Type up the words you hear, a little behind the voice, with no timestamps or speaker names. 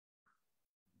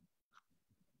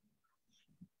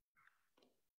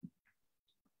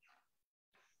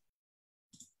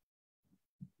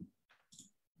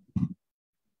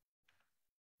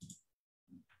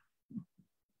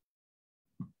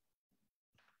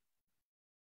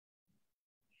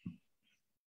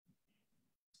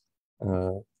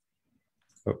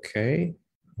Okay,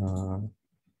 I'll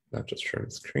just share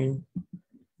the screen.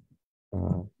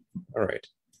 All right.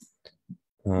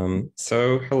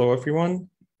 So hello, everyone.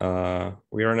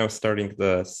 We are now starting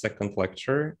the second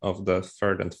lecture of the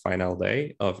third and final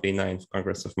day of the IX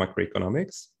Congress of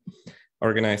Macroeconomics,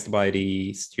 organized by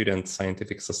the Student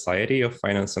Scientific Society of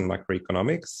Finance and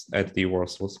Macroeconomics at the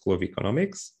Warsaw School of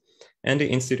Economics and the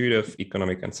Institute of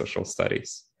Economic and Social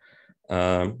Studies.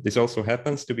 This also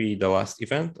happens to be the last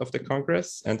event of the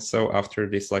Congress, and so after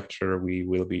this lecture, we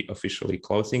will be officially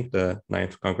closing the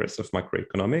 9th Congress of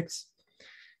Macroeconomics.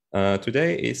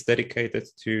 Today is dedicated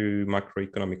to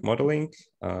macroeconomic modeling,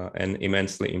 an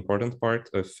immensely important part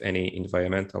of any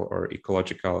environmental or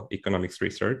ecological economics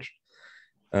research.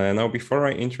 Now, before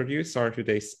I introduce our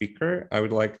today's speaker, I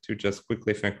would like to just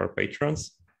quickly thank our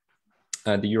patrons,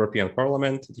 the European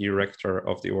Parliament, the Rector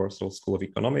of the Warsaw School of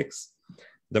Economics,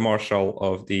 the Marshal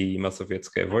of the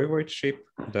Mazowieckie Voivodeship,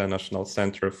 the National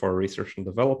Center for Research and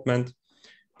Development,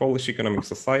 Polish Economic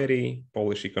Society,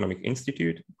 Polish Economic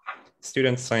Institute,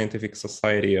 Student Scientific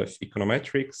Society of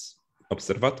Econometrics,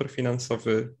 Obserwator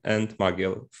Finansowy, and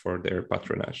Magiel for their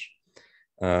patronage.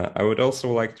 I would also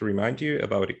like to remind you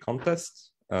about a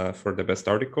contest for the best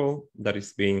article that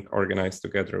is being organized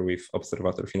together with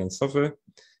Obserwator Finansowy,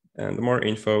 and more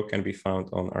info can be found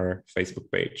on our Facebook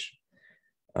page.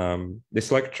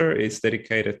 This lecture is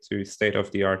dedicated to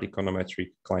state-of-the-art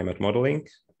econometric climate modeling,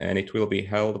 and it will be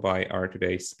held by our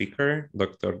today's speaker,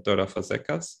 Dr. Dora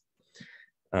Fazekas.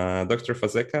 Dr.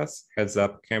 Fazekas heads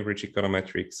up Cambridge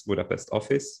Econometrics Budapest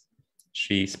office.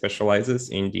 She specializes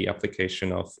in the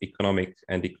application of economic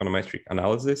and econometric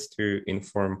analysis to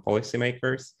inform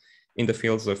policymakers in the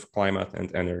fields of climate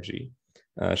and energy.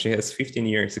 She has 15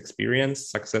 years experience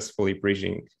successfully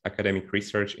bridging academic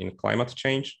research in climate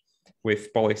change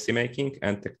with policymaking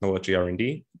and technology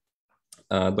R&D.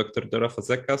 Dr. Dora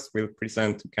Fazekas will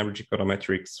present Cambridge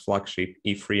Econometrics flagship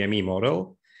E3ME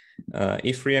model.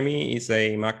 E3ME is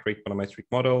a macroeconometric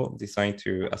model designed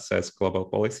to assess global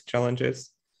policy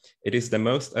challenges. It is the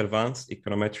most advanced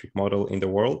econometric model in the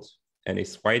world and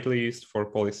is widely used for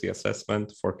policy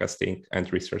assessment, forecasting,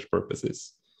 and research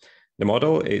purposes. The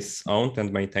model is owned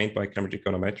and maintained by Cambridge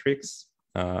Econometrics.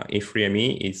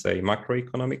 E3ME is a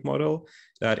macroeconomic model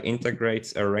that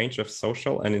integrates a range of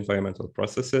social and environmental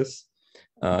processes.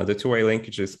 The two-way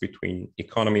linkages between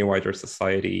economy, wider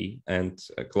society, and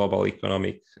global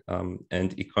economic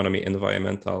and economy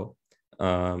environmental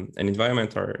are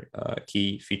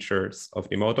key features of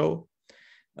the model.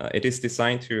 It is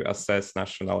designed to assess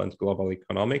national and global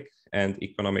economic and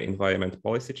economic environment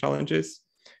policy challenges,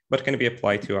 but can be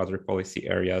applied to other policy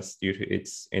areas due to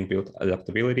its inbuilt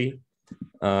adaptability.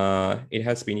 It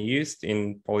has been used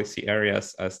in policy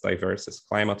areas as diverse as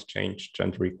climate change,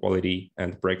 gender equality,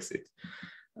 and Brexit.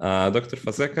 Dr.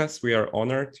 Fazekas, we are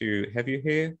honored to have you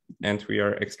here, and we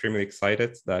are extremely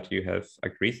excited that you have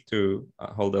agreed to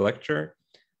hold the lecture.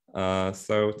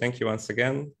 So thank you once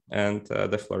again, and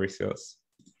the floor is yours.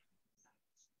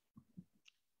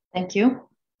 Thank you,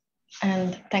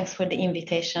 and thanks for the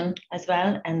invitation as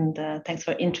well, and thanks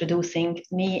for introducing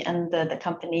me and the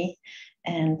company.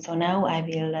 And so now I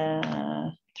will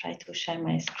try to share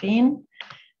my screen.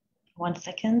 1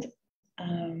 second.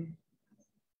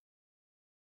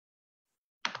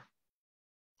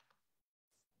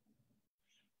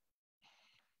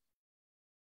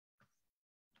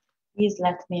 Please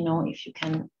let me know if you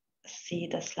can see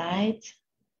the slides.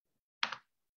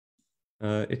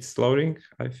 It's loading,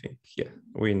 I think. Yeah,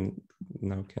 we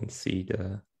now can see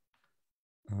the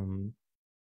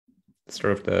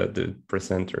sort of the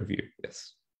presenter view.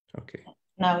 Yes. Okay.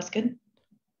 Now it's good.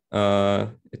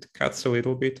 It cuts a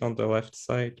little bit on the left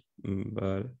side,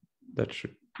 but that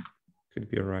could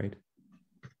be all right.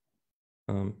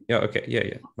 Yeah. Okay.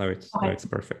 Yeah. Now it's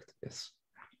perfect. Yes.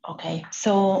 Okay,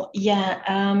 so yeah,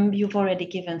 you've already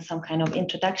given some kind of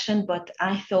introduction, but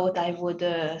I thought I would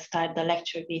start the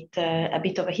lecture with a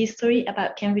bit of a history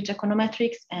about Cambridge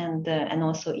Econometrics and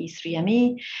also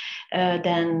E3ME.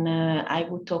 Then I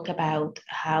would talk about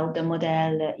how the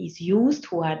model is used,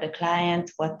 who are the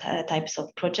clients, what types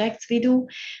of projects we do.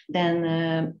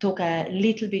 Then talk a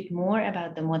little bit more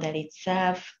about the model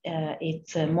itself,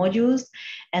 its modules,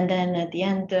 and then at the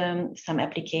end, some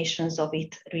applications of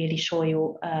it, really show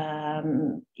you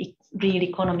real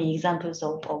economy examples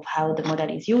of how the model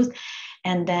is used.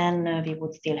 And then we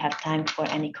would still have time for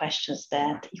any questions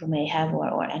that you may have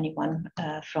or anyone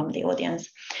from the audience.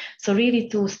 So really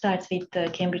to start with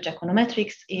Cambridge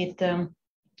Econometrics,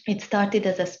 it started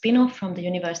as a spin-off from the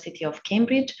University of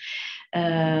Cambridge,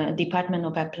 Department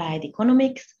of Applied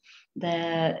Economics.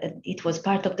 It was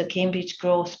part of the Cambridge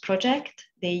Growth Project.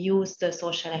 They used the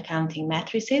social accounting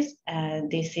matrices.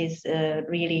 This is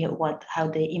really how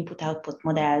the input-output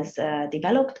models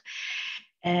developed.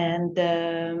 And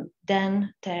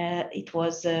then it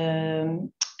was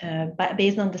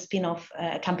based on the spin-off.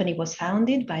 A company was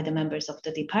founded by the members of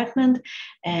the department,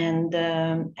 and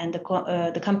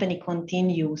the company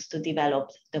continues to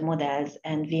develop the models,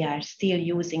 and we are still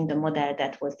using the model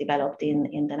that was developed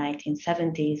in the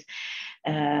 1970s,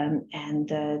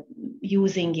 and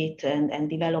using it and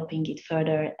developing it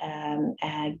further,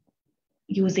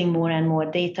 using more and more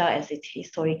data as it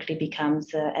historically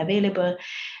becomes available,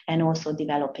 and also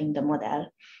developing the model.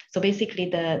 So basically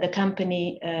the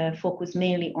company focused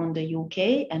mainly on the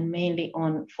UK and mainly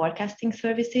on forecasting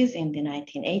services in the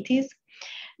 1980s.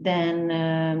 Then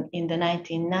in the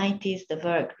 1990s, the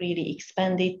work really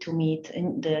expanded to meet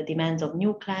the demands of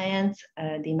new clients,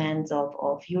 demands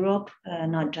of Europe,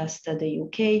 not just the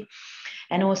UK,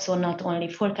 and also not only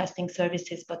forecasting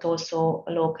services, but also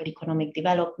local economic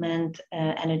development,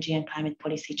 energy and climate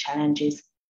policy challenges.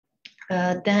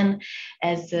 Then,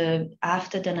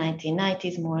 after the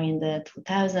 1990s, more in the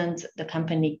 2000s, the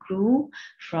company grew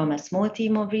from a small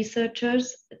team of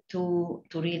researchers to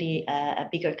really a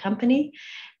bigger company.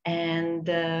 And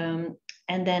then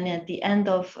at the end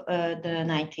of the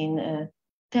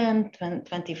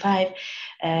 1925,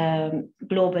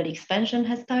 global expansion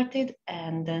has started,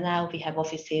 and now we have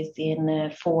offices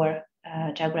in 4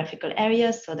 geographical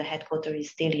areas. So the headquarters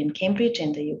is still in Cambridge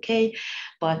in the UK,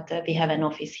 but we have an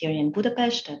office here in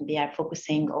Budapest, and we are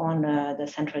focusing on the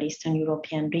Central Eastern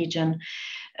European region.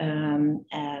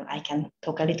 I can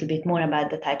talk a little bit more about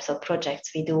the types of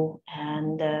projects we do,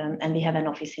 and we have an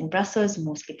office in Brussels,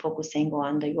 mostly focusing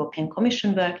on the European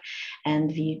Commission work,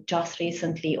 and we just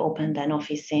recently opened an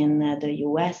office in the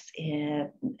US,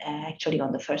 actually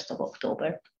on the 1st of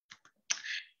October.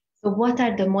 So what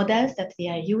are the models that we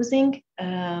are using?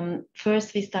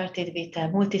 First, we started with a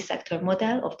multi-sector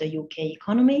model of the UK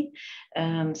economy.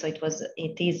 So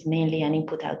it is mainly an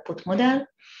input-output model.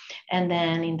 And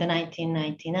then in the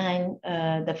 1999,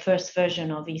 the first version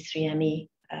of E3ME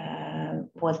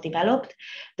was developed.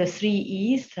 The 3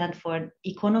 E's stand for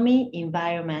economy,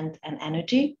 environment, and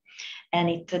energy. And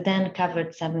it then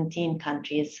covered 17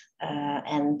 countries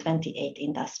and 28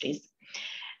 industries.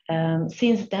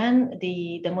 Since then,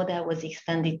 the model was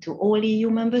extended to all EU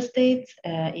member states.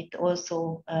 It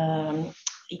also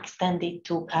extended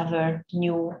to cover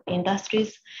new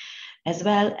industries as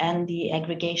well, and the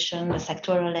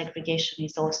sectoral aggregation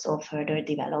is also further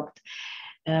developed.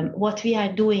 What we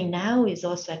are doing now is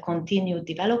also a continued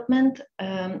development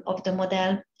of the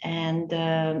model, and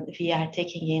we are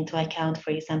taking into account,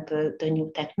 for example, the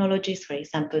new technologies, for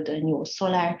example, the new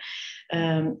solar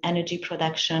energy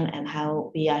production, and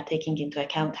how we are taking into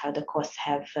account how the costs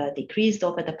have decreased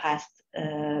over the past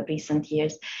recent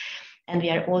years. And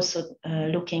we are also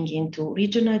looking into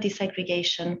regional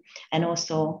disaggregation, and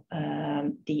also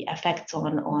the effects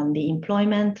on the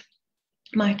employment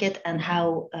market, and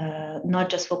how not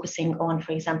just focusing on,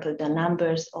 for example, the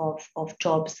numbers of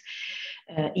jobs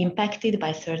impacted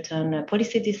by certain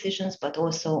policy decisions, but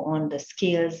also on the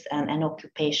skills and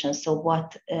occupations. So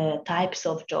what types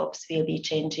of jobs will be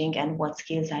changing, and what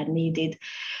skills are needed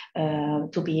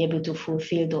to be able to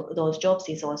fulfill those jobs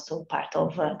is also part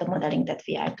of the modeling that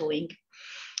we are doing.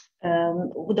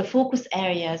 The focus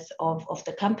areas of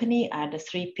the company are the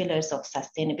 3 pillars of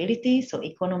sustainability, so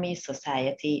economy,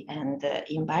 society, and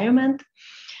environment.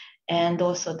 And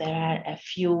also there are a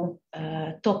few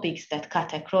topics that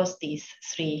cut across these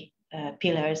 3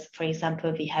 pillars. For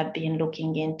example, we have been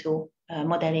looking into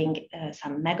modeling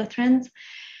some megatrends,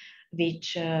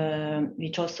 which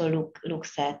also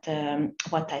looks at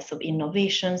what types of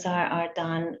innovations are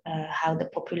done, how the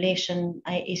population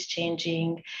is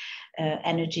changing,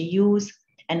 energy use.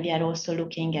 And we are also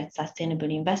looking at sustainable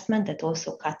investment that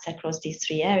also cuts across these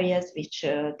 3 areas, which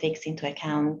takes into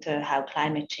account how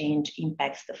climate change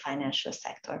impacts the financial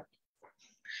sector.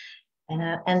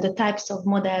 And the types of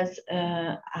models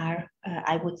are,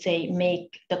 I would say,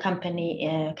 make the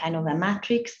company kind of a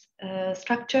matrix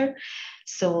structure.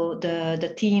 So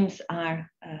the teams are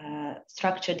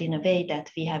structured in a way that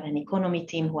we have an economy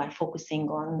team who are focusing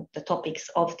on the topics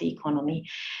of the economy,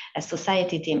 a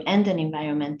society team, and an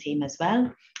environment team as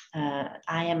well.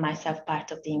 I am myself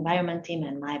part of the environment team,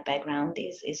 and my background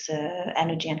is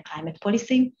energy and climate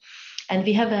policy. And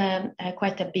we have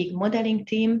quite a big modeling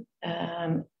team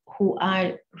who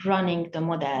are running the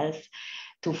models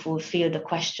to fulfill the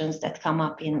questions that come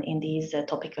up in these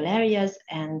topical areas.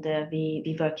 And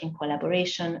we work in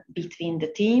collaboration between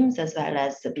the teams as well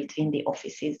as between the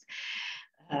offices.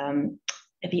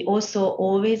 We also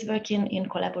always work in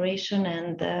collaboration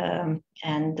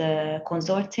and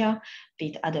consortia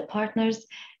with other partners.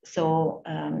 So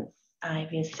I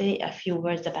will say a few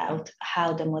words about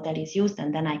how the model is used,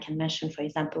 and then I can mention, for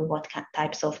example, what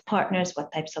types of partners,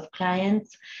 what types of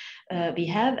clients we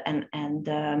have, and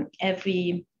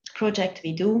every project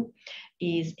we do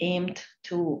is aimed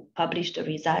to publish the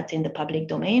results in the public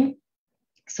domain.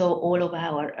 So all of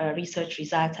our research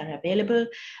results are available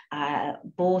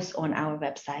both on our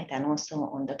website and also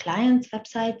on the client's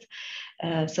website.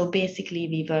 So basically,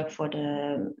 we work for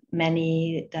the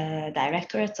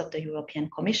directorates of the European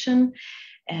Commission.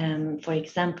 For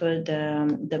example,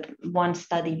 the one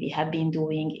study we have been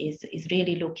doing is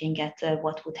really looking at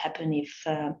what would happen if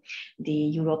the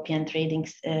European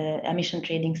emission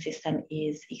trading system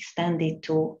is extended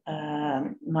to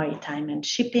maritime and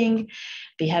shipping.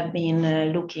 We have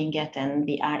been looking at, and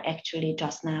we are actually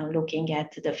just now looking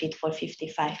at the Fit for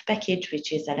 55 package,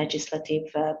 which is a legislative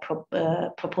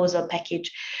proposal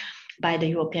package by the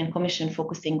European Commission,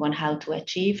 focusing on how to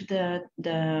achieve the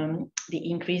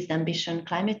increased ambition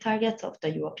climate targets of the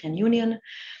European Union.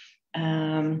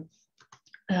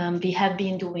 We have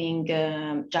been doing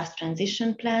just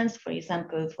transition plans, for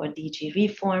example, for DG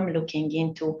reform, looking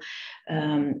into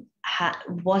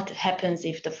what happens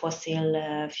if the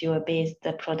fossil fuel-based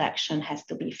production has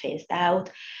to be phased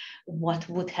out, what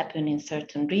would happen in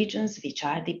certain regions which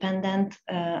are dependent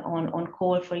on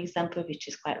coal, for example, which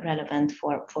is quite relevant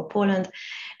for Poland,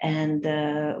 and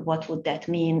what would that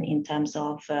mean in terms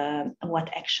of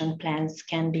what action plans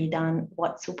can be done,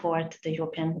 what support the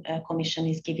European Commission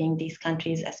is giving these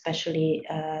countries, especially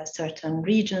certain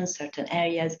regions, certain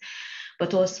areas,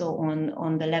 but also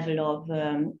on the level of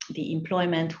the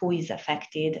employment, who is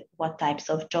affected, what types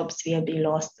of jobs will be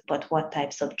lost, but what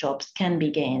types of jobs can be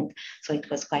gained. So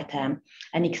it was quite an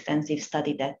extensive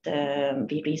study that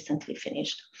we recently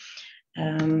finished.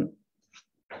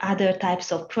 Other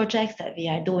types of projects that we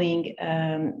are doing,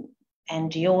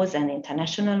 NGOs and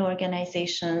international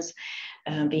organizations.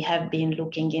 We have been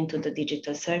looking into the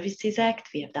Digital Services Act.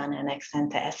 We have done an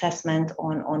ex-ante assessment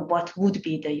on what would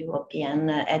be the European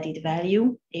added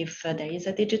value if there is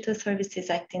a Digital Services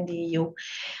Act in the EU.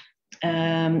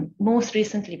 Most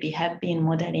recently, we have been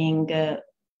modeling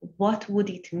what would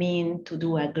it mean to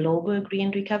do a global green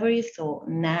recovery. So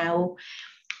now,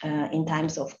 in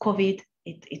times of COVID,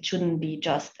 it shouldn't be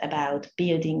just about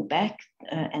building back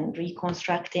and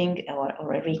reconstructing or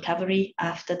a recovery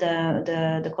after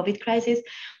the COVID crisis,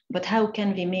 but how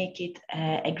can we make it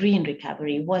a green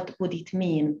recovery? What would it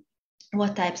mean?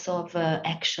 What types of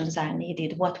actions are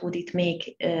needed? What would it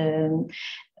make?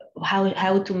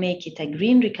 How to make it a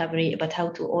green recovery, but how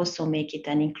to also make it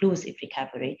an inclusive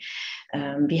recovery.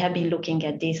 We have been looking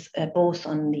at this both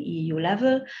on the EU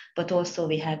level, but also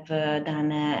we have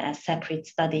done a separate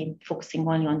study focusing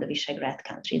only on the Visegrad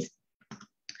countries.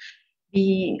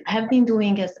 We have been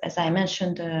doing, as I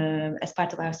mentioned, as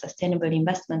part of our sustainable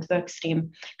investment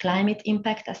workstream, climate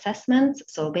impact assessments.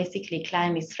 So basically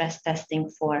climate stress testing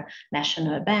for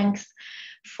national banks,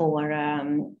 for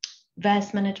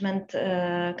wealth management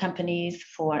companies,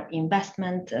 for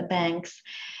investment banks,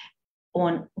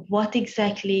 on what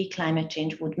exactly climate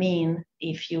change would mean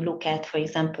if you look at, for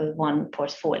example, one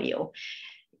portfolio.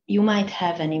 You might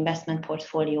have an investment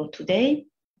portfolio today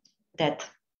that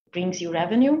brings you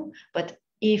revenue, but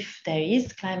if there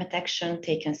is climate action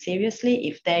taken seriously,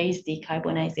 if there is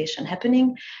decarbonization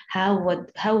happening, how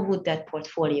would that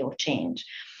portfolio change?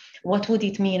 What would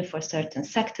it mean for certain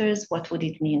sectors? What would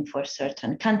it mean for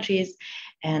certain countries?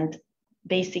 And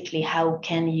basically, how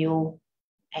can you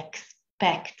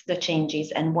expect the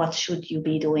changes, and what should you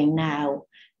be doing now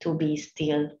to be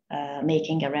still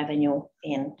making a revenue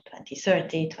in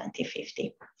 2030,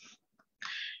 2050?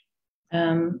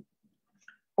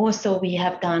 Also, we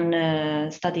have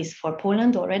done studies for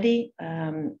Poland already,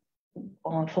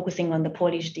 focusing on the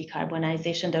Polish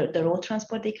decarbonization, the road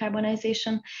transport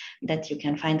decarbonization that you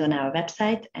can find on our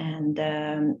website. And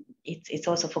it's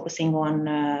also focusing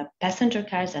on passenger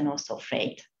cars and also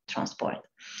freight transport.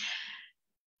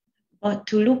 But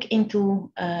to look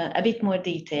into a bit more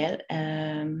detail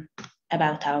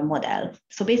about our model.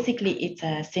 So basically, it's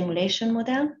a simulation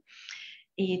model.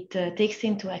 It takes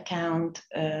into account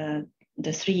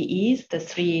the three E's,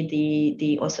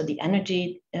 also the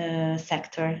energy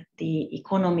sector, the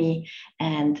economy,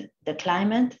 and the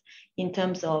climate, in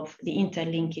terms of the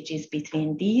interlinkages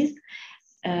between these.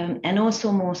 And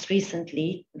also most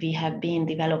recently, we have been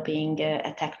developing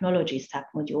a technology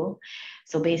submodule.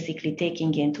 So basically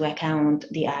taking into account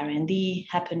the R&D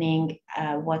happening,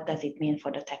 what does it mean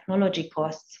for the technology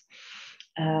costs,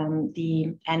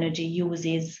 the energy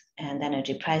uses and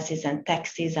energy prices and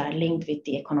taxes are linked with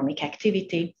the economic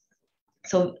activity.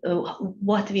 So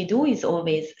what we do is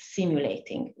always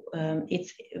simulating.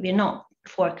 We're not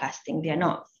forecasting. We are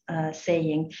not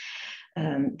saying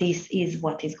this is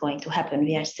what is going to happen.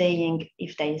 We are saying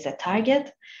if there is a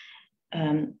target,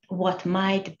 what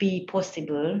might be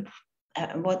possible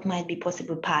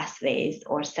pathways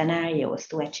or scenarios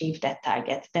to achieve that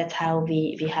target. That's how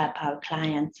we help our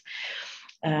clients.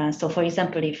 So, for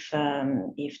example, if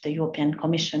the European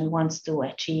Commission wants to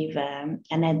achieve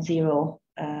a net zero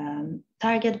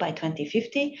target by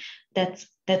 2050, that's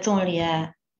only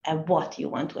a what you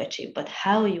want to achieve, but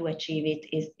how you achieve it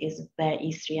is where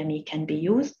E3ME can be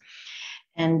used.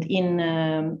 And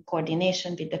in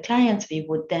coordination with the clients, we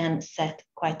would then set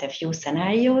quite a few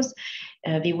scenarios.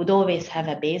 We would always have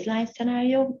a baseline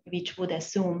scenario, which would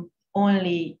assume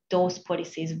only those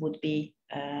policies would be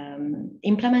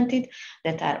implemented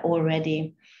that are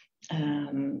already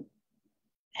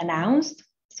announced,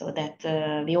 so that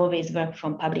we always work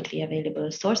from publicly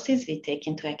available sources. We take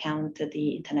into account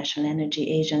the International Energy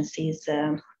Agency's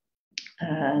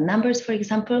numbers, for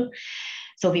example.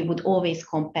 So we would always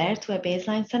compare to a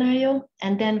baseline scenario,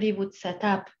 and then we would set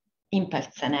up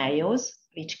impact scenarios,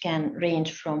 which can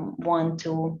range from 1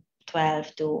 to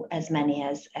 12 to as many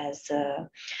as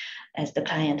the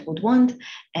client would want.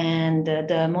 And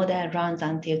the model runs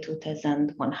until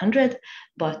 2100,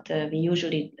 but we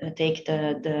usually take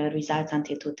the results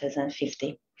until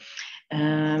 2050.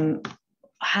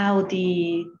 How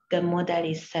the model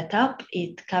is set up,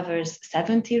 it covers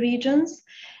 70 regions.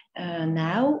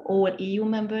 Now all EU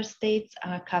member states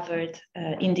are covered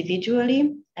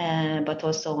individually, but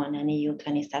also on an EU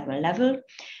 27 level.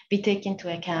 We take into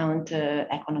account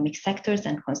economic sectors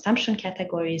and consumption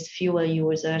categories, fuel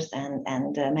users,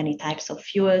 and many types of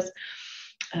fuels.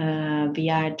 We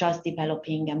are just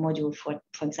developing a module for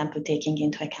example, taking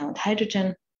into account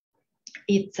hydrogen.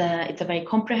 It's a very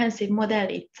comprehensive model.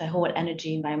 It's a whole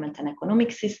energy, environment, and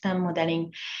economic system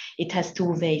modeling. It has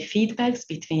two-way feedbacks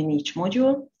between each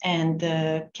module and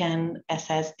can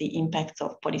assess the impacts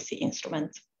of policy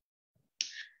instruments.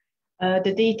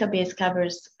 The database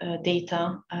covers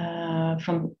data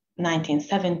from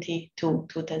 1970 to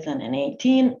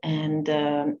 2018, and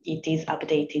it is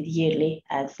updated yearly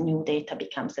as new data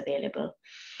becomes available.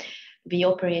 We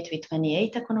operate with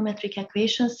 28 econometric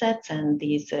equation sets, and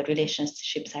these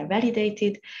relationships are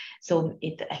validated. So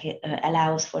it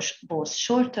allows for both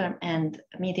short-term and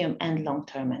medium and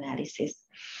long-term analysis.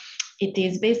 It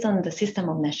is based on the system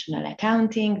of national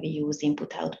accounting. We use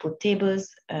input-output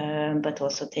tables, but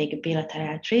also take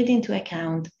bilateral trade into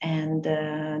account, and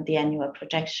the annual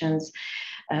projections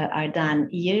are done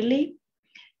yearly.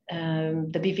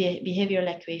 The behavioral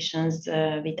equations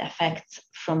with effects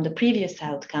from the previous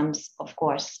outcomes, of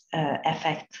course,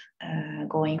 affect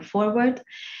going forward.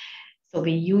 So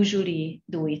we usually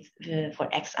do it for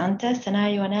ex ante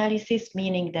scenario analysis,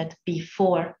 meaning that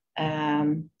before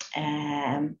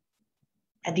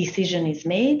a decision is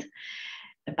made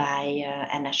by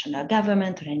a national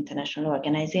government or an international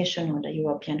organization or the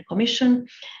European Commission,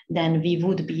 then we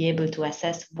would be able to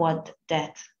assess what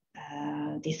that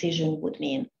decision would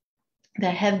mean.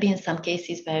 There have been some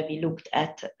cases where we looked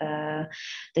at the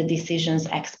decisions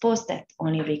ex post that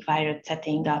only required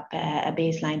setting up a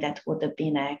baseline that would have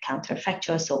been a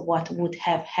counterfactual. So what would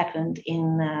have happened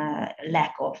in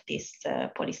lack of this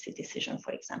policy decision,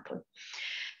 for example.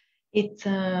 It's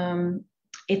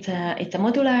a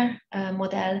modular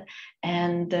model,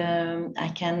 and I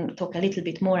can talk a little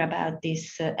bit more about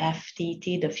this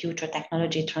FTT, the Future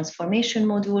Technology Transformation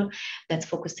module, that's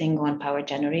focusing on power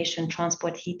generation,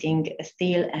 transport, heating,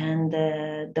 steel, and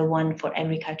the one for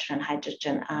agriculture and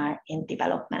hydrogen are in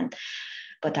development.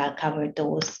 But I'll cover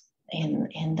those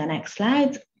in the next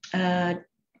slides.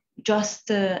 Just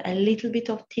a little bit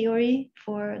of theory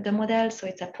for the model. So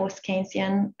it's a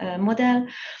post-Keynesian model.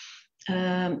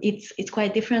 It's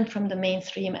quite different from the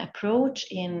mainstream approach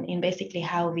in basically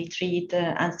how we treat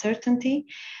uncertainty.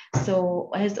 So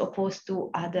as opposed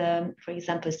to other, for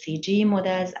example, CG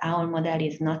models, our model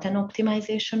is not an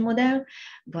optimization model,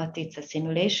 but it's a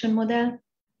simulation model.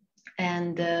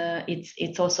 And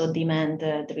it's also demand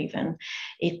driven.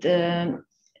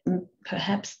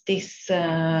 Perhaps this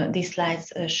slide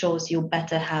shows you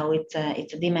better how it's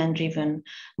a demand driven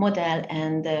model,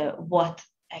 and what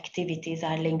activities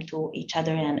are linked to each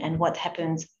other, and what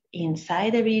happens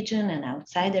inside the region and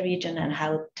outside the region, and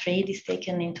how trade is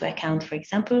taken into account, for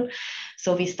example.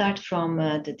 So we start from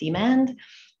the demand.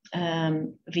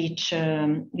 which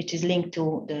is linked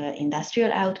to the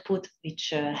industrial output,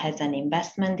 which has an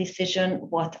investment decision.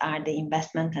 What are the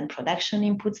investment and production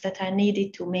inputs that are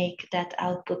needed to make that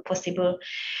output possible?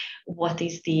 What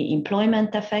is the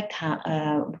employment effect?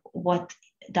 What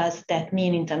does that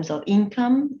mean in terms of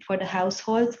income for the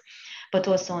households? But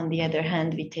also on the other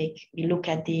hand, we look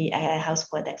at the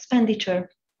household expenditure.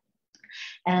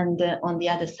 And on the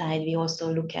other side, we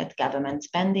also look at government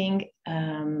spending.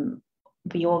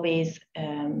 We always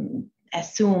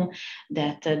assume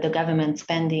that the government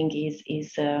spending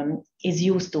is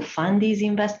used to fund these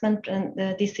investment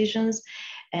decisions,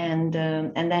 and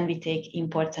then we take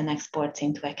imports and exports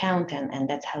into account, and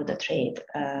that's how the trade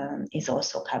is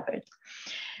also covered.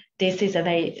 This is a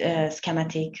very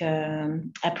schematic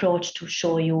approach to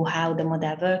show you how the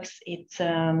model works. It's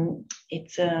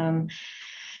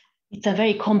a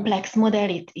very complex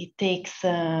model. It takes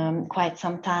quite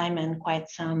some time and quite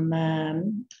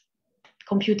some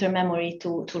computer memory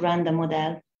to run the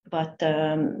model, but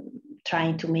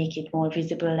trying to make it more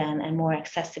visible and more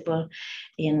accessible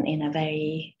in a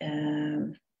very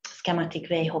schematic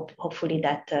way. Hopefully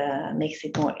that makes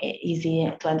it more easy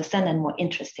to understand and more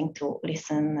interesting to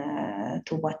listen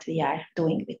to what we are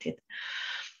doing with it.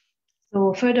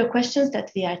 So further questions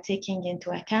that we are taking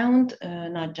into account,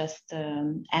 not just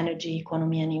energy,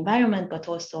 economy, and environment, but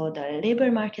also the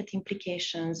labor market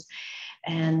implications,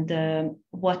 and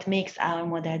what makes our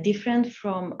model different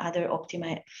from other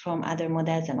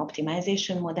models and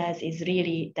optimization models is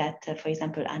really that, for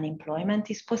example, unemployment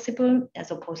is possible,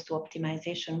 as opposed to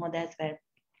optimization models where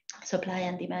supply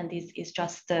and demand is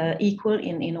just equal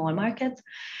in all markets.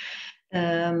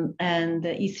 And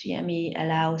the E3ME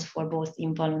allows for both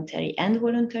involuntary and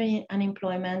voluntary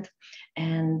unemployment,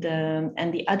 and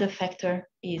the other factor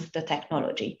is the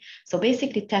technology. So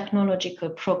basically, technological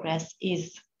progress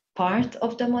is part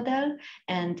of the model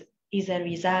and is a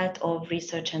result of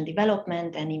research and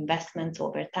development and investments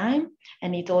over time,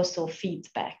 and it also feeds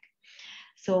back.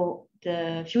 So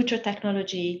the future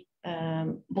technology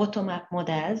bottom-up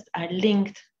models are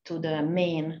linked to the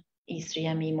main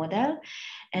E3ME model,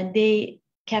 and they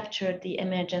capture the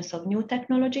emergence of new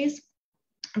technologies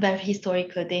where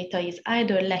historical data is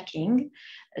either lacking,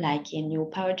 like in new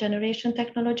power generation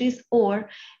technologies, or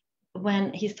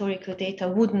when historical data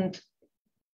wouldn't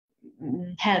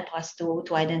help us to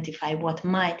identify what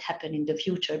might happen in the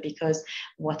future, because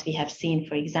what we have seen,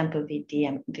 for example, with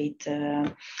the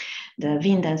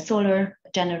wind and solar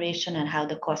generation and how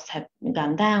the costs have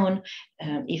gone down,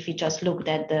 if we just looked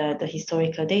at the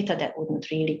historical data, that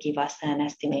wouldn't really give us an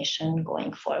estimation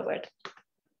going forward.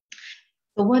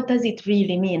 So what does it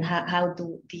really mean? How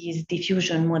do these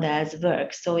diffusion models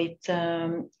work? So it's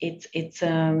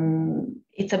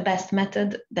a best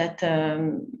method that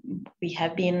we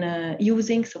have been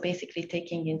using. So basically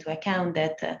taking into account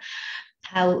that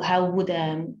how would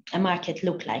a market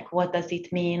look like? What does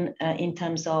it mean in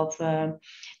terms of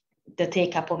the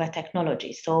take-up of a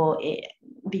technology? So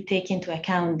we take into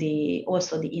account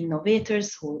also the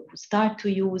innovators who start to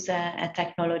use a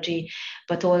technology,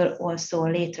 but also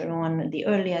later on the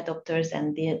early adopters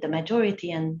and the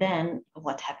majority, and then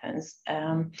what happens.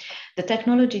 The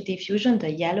technology diffusion,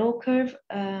 the yellow curve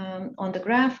on the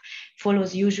graph,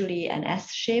 follows usually an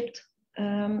S-shaped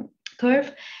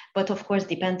curve, but of course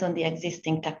depends on the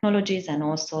existing technologies and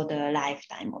also the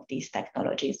lifetime of these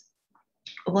technologies.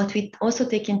 What we also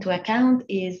take into account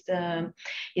is the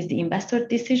investor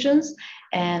decisions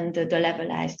and the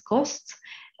levelized costs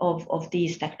of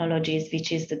these technologies,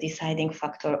 which is the deciding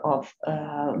factor of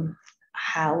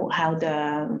how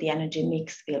the energy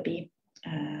mix will be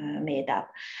made up.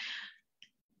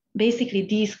 Basically,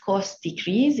 these costs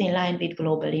decrease in line with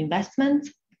global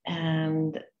investments,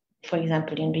 and for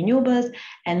example, in renewables,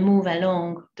 and move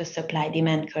along the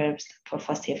supply-demand curves for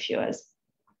fossil fuels.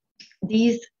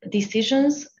 These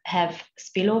decisions have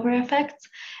spillover effects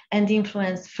and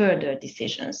influence further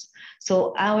decisions.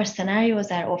 So our scenarios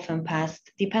are often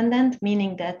past dependent,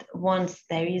 meaning that once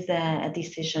there is a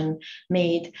decision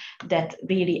made, that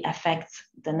really affects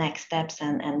the next steps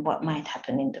and what might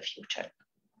happen in the future.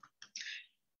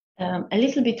 A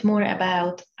little bit more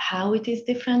about how it is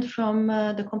different from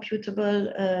the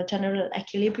computable general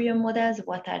equilibrium models.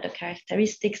 What are the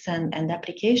characteristics and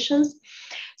applications?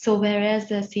 So whereas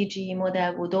the CGE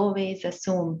model would always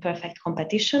assume perfect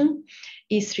competition,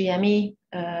 E3ME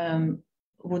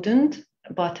wouldn't,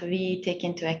 but we take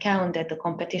into account that the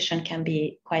competition can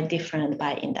be quite different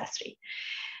by industry.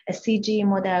 A CGE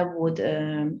model would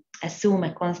assume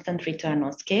a constant return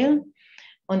on scale.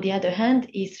 On the other hand,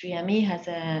 E3ME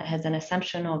has an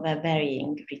assumption of a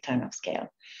varying return of scale.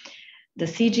 The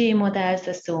CGE models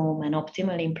assume an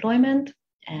optimal employment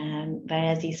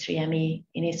whereas in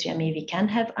E3ME we can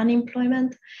have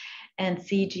unemployment. And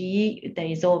CGE, there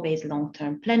is always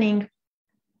long-term planning,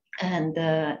 and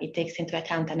it takes into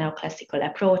account a neoclassical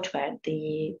approach where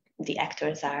the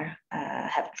actors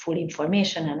have full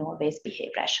information and always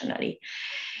behave rationally.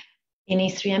 In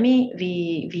E3ME,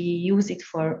 we use it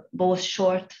for both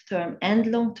short-term and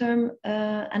long-term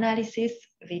analysis.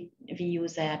 We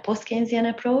use a post-Keynesian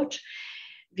approach.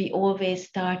 We always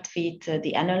start with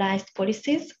the analyzed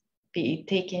policies. We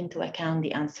take into account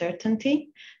the uncertainty.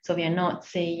 So we are not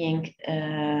saying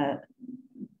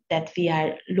that we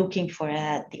are looking for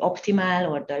the optimal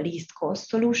or the least cost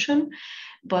solution,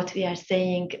 but we are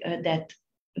saying that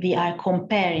we are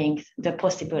comparing the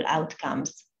possible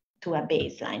outcomes to a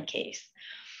baseline case.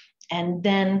 And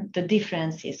then the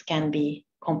differences can be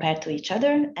compared to each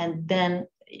other, and then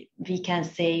we can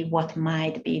say what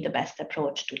might be the best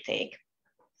approach to take.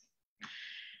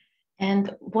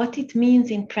 And what it means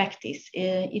in practice,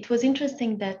 it was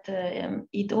interesting that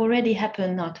it already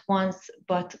happened not once,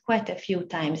 but quite a few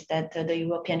times that the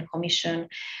European Commission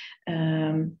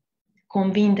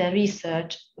convened a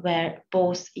research where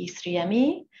both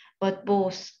E3ME, but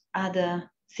both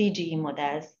other CGE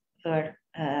models were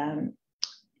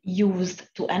used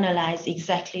to analyze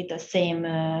exactly the same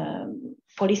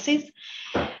policies.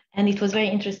 And it was very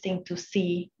interesting to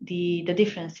see the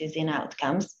differences in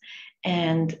outcomes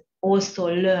and also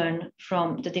learn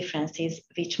from the differences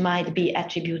which might be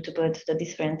attributable to the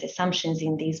different assumptions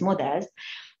in these models,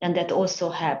 and that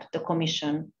also help the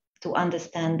Commission to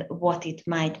understand what it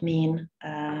might mean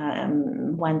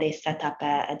when they set up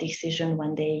a decision,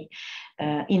 when they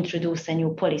introduce a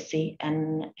new policy,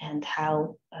 and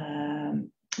how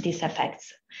this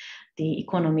affects the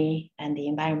economy and the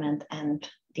environment and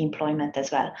the employment as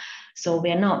well. So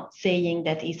we're not saying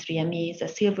that E3ME is a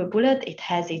silver bullet. It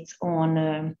has its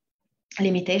own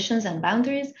limitations and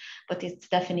boundaries, but it's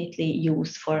definitely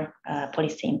used for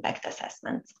policy impact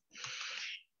assessments.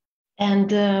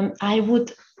 And I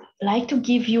would like to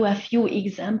give you a few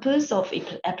examples of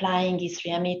applying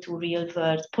E3ME to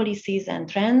real-world policies and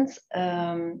trends.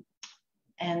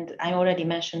 And I already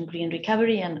mentioned green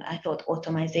recovery, and I thought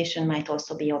automation might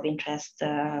also be of interest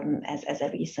as a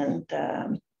recent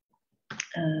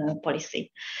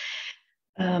policy.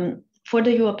 For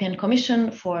the European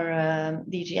Commission, for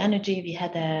DG Energy, we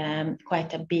had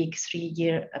quite a big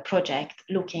 3-year project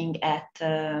looking at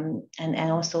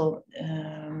and also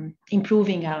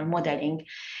improving our modeling,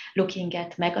 looking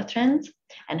at megatrends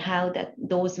and how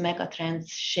those megatrends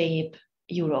shape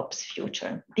Europe's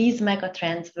future. These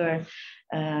megatrends were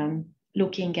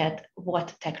looking at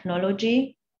what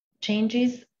technology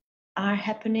changes are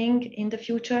happening in the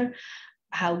future,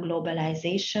 how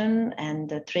globalization and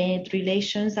the trade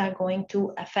relations are going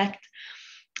to affect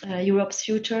Europe's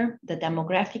future, the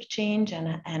demographic change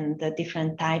and the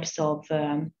different types of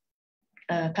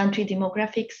country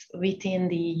demographics within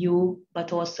the EU,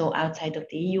 but also outside of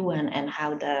the EU, and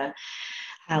how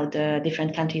the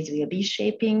different countries will be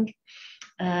shaping.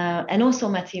 And also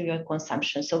material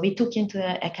consumption. So we took into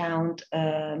account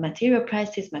material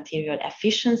prices, material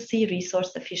efficiency,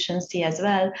 resource efficiency as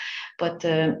well. But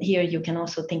here you can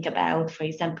also think about, for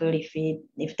example,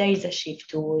 if there is a shift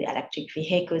to electric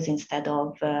vehicles instead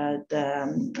of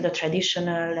the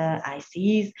traditional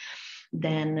ICEs,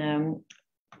 then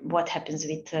what happens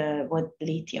with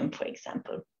lithium, for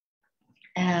example.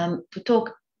 To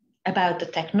talk about the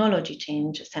technology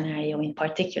change scenario in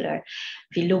particular,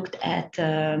 we looked at,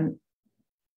 in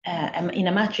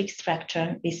a matrix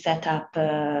structure, we set up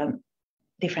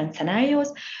different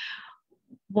scenarios.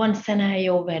 One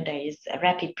scenario where there is a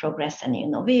rapid progress and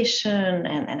innovation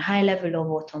and high level of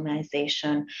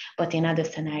automation, but in other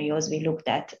scenarios, we looked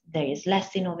at there is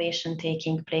less innovation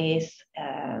taking place,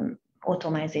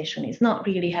 automation is not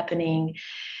really happening,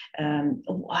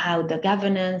 how the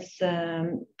governance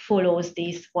follows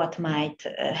this, what might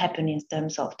happen in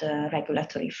terms of the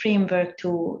regulatory framework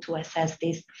to assess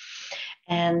this.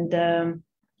 And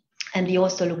we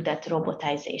also looked at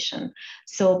robotization.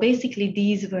 So basically,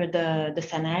 these were the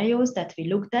scenarios that we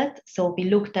looked at. So we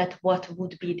looked at what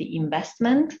would be the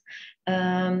investment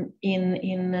in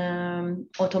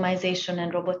automation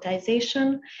and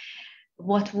robotization,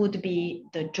 what would be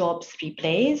the jobs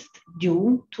replaced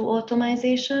due to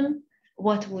automation,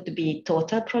 what would be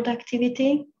total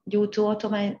productivity due to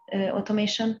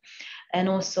automation, and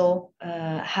also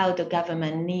how the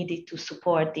government needed to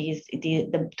support these,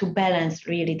 to balance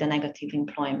really the negative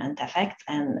employment effects,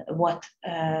 and what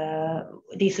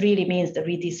this really means, the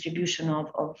redistribution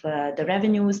of the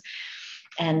revenues,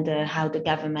 and how the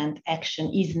government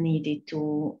action is needed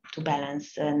to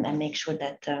balance and make sure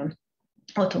that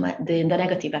the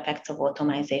negative effects of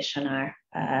automation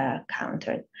are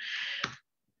countered.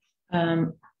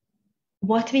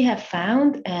 What we have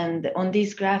found, and on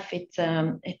this graph,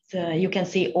 you can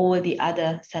see all the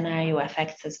other scenario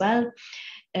effects as well,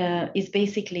 is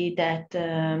basically that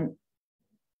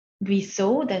we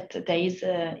saw that there is,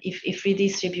 if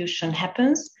redistribution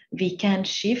happens, we can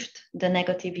shift the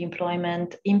negative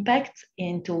employment impact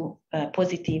into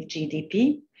positive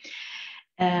GDP.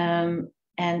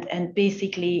 And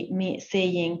basically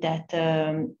saying that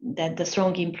that the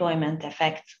strong employment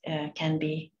effect can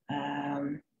be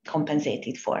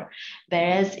compensated for.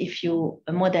 Whereas if you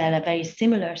model a very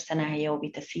similar scenario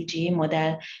with a CGE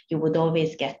model, you would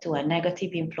always get to a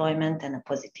negative employment and a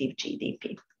positive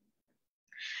GDP.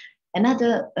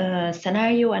 Another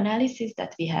scenario analysis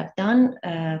that we have done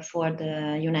for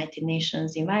the United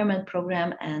Nations Environment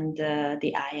Programme and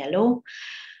the ILO,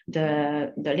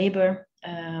 the labor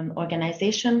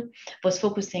organization, was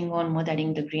focusing on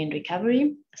modeling the green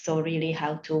recovery. So really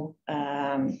how to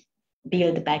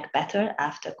build back better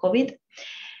after COVID.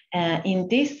 In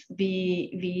this,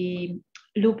 we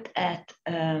looked at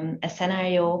a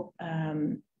scenario.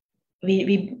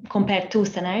 We compared two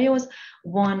scenarios.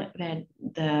 One where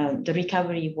the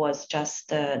recovery was just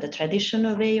the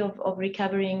traditional way of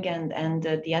recovering, and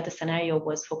the other scenario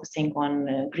was focusing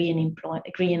on green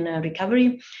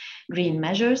recovery, green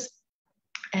measures.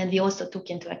 And we also took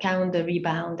into account the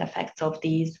rebound effects of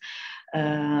these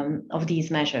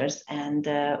measures, and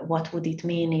what would it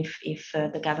mean if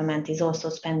the government is also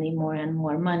spending more and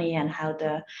more money, and how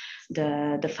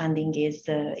the funding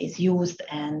is used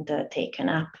and taken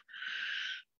up.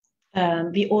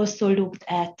 We also looked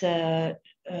at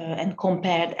and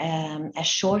compared a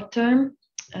short-term,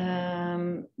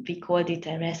 we called it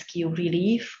a rescue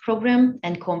relief program,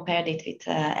 and compared it with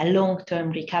a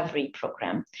long-term recovery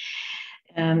program.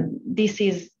 This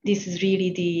is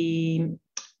really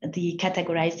the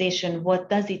categorization. What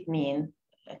does it mean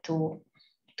to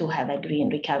have a green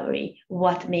recovery?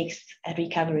 What makes a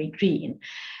recovery green?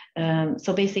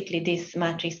 So basically this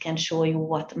matrix can show you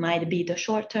what might be the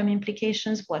short-term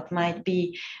implications, what might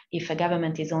be if a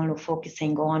government is only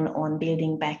focusing on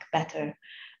building back better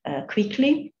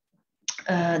quickly.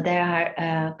 There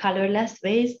are colorless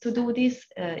ways to do this,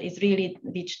 is really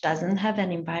which doesn't have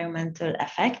an environmental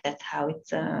effect. That's how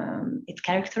it's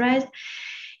characterized.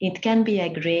 It can be a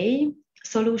gray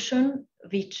solution,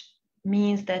 which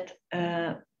means that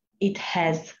it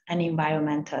has an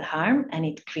environmental harm and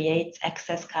it creates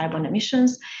excess carbon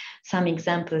emissions. Some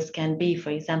examples can be, for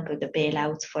example, the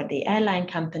bailouts for the airline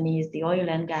companies, the oil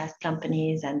and gas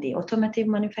companies, and the automotive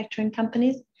manufacturing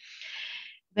companies.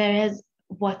 Whereas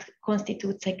what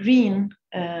constitutes a green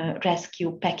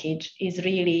rescue package is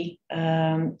really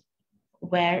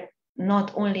where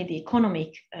not only the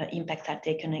economic impacts are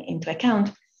taken into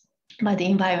account, but the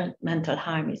environmental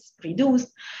harm is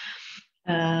reduced,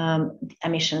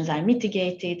 emissions are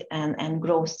mitigated, and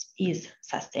growth is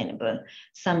sustainable.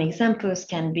 Some examples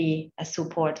can be a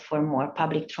support for more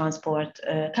public transport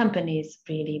companies,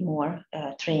 really more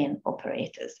train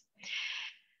operators.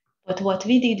 But what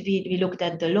we did, we looked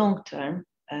at the long-term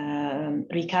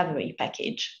recovery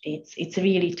package. It's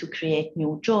really to create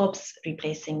new jobs,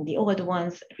 replacing the old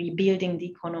ones, rebuilding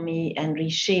the economy, and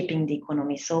reshaping the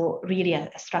economy. So really a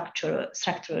structural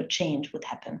change would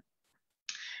happen.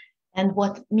 And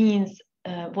what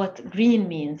green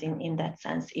means in that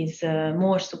sense is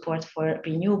more support for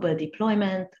renewable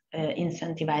deployment,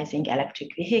 incentivizing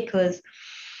electric vehicles,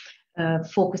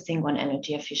 focusing on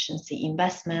energy efficiency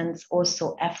investments,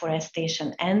 also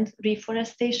afforestation and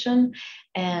reforestation,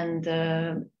 and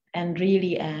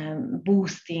really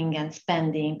boosting and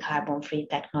spending carbon-free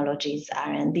technologies,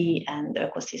 R&D, and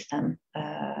ecosystem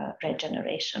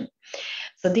regeneration.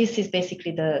 So this is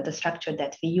basically the structure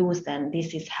that we used, and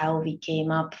this is how we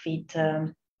came up with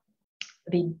the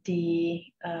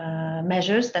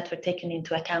measures that were taken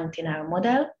into account in our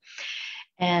model.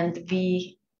 And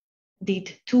we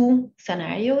did two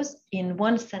scenarios. In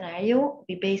one scenario,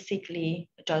 we basically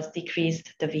just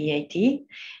decreased the VAT,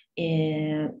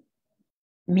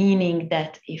 meaning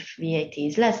that if VAT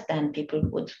is less, then people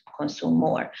would consume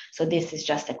more. So this is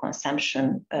just a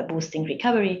consumption boosting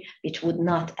recovery, which would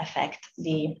not affect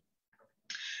the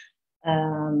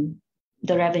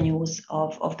revenues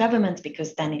of governments,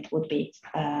 because then it would be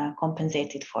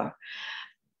compensated for.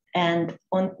 And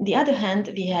on the other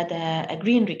hand, we had a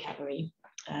green recovery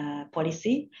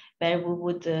policy where we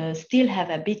would still have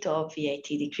a bit of VAT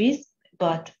decrease,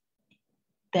 but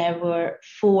there were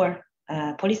 4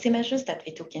 policy measures that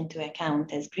we took into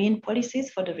account as green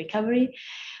policies for the recovery,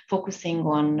 focusing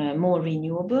on more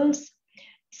renewables,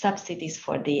 subsidies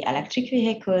for the electric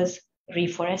vehicles,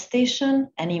 reforestation,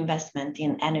 and investment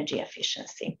in energy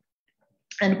efficiency.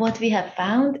 And what we have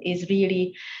found is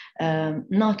really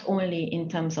not only in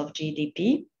terms of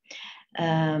GDP,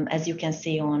 as you can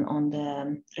see on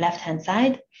the left-hand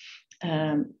side,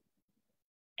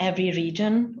 every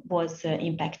region was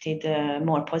impacted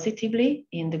more positively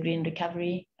in the green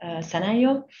recovery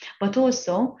scenario, but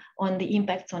also on the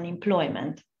impacts on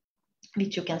employment,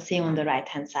 which you can see on the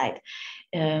right-hand side.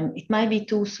 It might be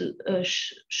too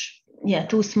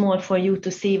small for you to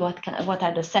see what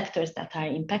are the sectors that are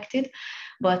impacted,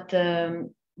 but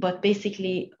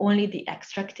basically only the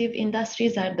extractive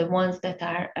industries are the ones that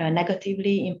are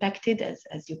negatively impacted,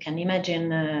 as you can imagine,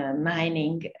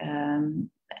 mining,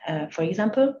 for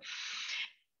example.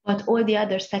 But all the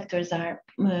other sectors are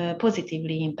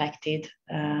positively impacted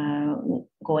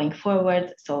going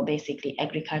forward. So basically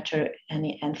agriculture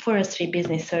and forestry,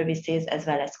 business services, as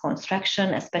well as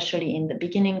construction, especially in the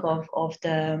beginning of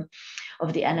the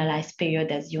analyzed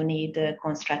period, as you need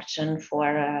construction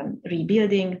for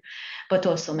rebuilding, but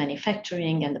also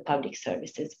manufacturing and the public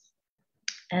services.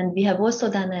 And we have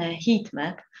also done a heat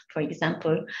map, for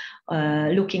example,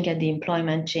 looking at the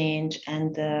employment change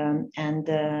and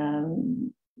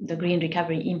the green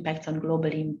recovery impacts on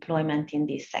global employment in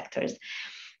these sectors.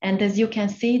 And as you can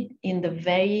see, in the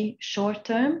very short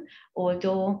term,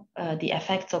 although the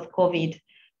effects of COVID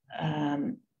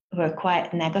were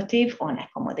quite negative on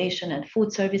accommodation and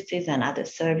food services and other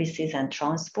services and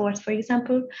transport, for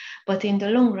example, but in the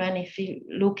long run, if you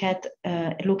look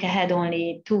ahead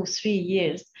only 2-3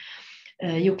 years,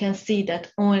 you can see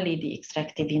that only the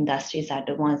extractive industries are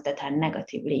the ones that are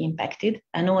negatively impacted,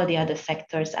 and all the other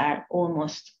sectors are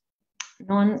almost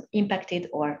non-impacted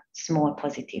or small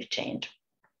positive change.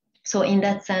 So in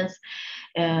that sense,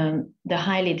 the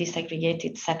highly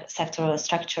disaggregated sectoral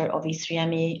structure of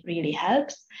E3ME really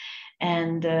helps,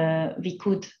 and we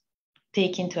could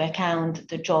take into account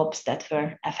the jobs that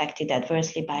were affected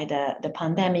adversely by the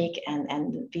pandemic,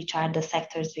 and which are the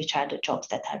sectors, which are the jobs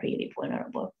that are really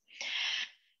vulnerable.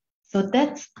 So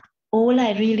that's all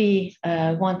I really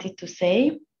wanted to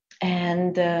say,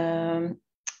 and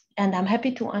I'm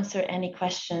happy to answer any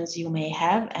questions you may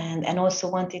have, and also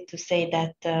wanted to say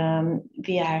that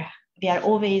we are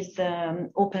always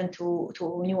open to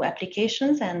new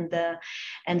applications, and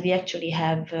we actually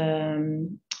have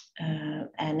an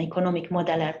economic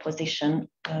modeler position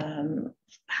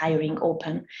hiring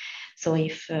open. So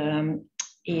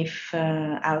if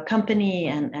our company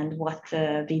and what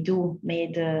we do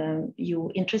made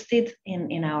you interested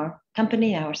in our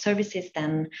company, our services,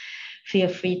 then feel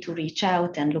free to reach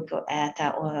out and look at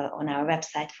on our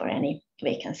website for any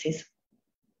vacancies.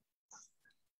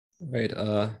 Great.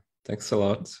 Thanks a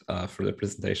lot for the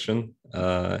presentation.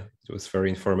 It was very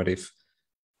informative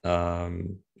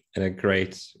and a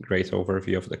great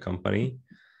overview of the company.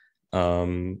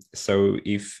 So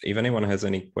if anyone has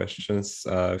any questions,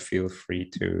 feel free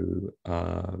to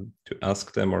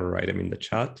ask them or write them in the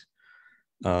chat.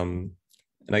 And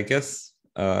I guess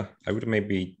I would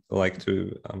maybe like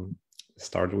to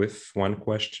start with one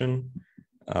question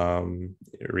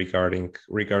regarding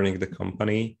the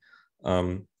company.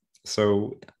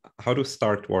 So how to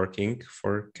start working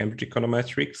for Cambridge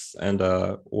Econometrics, and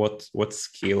what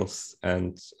skills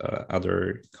and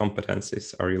other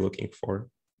competencies are you looking for?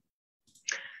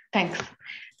 Thanks.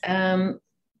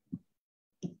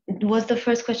 Was the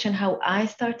first question how I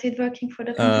started working for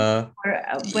the company? Or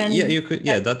when? Yeah, you could.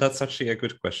 Yeah, that's actually a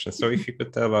good question. So if you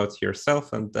could tell about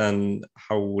yourself, and then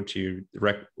how would you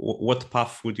what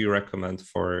path would you recommend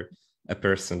for a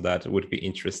person that would be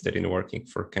interested in working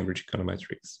for Cambridge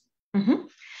Econometrics? Mm-hmm.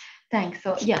 Thanks.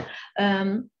 So yeah,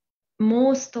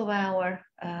 most of our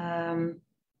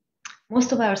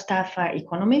staff are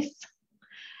economists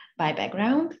by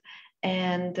background.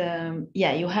 And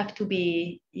you have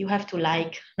to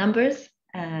like numbers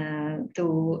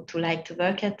to like to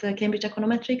work at Cambridge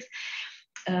Econometrics.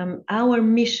 Our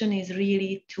mission is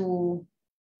really to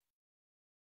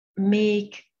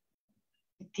make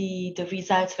the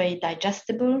results very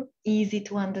digestible, easy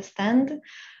to understand.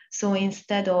 So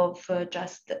instead of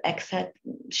just Excel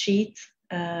sheets,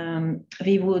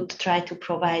 we would try to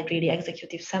provide really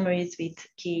executive summaries with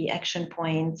key action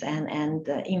points and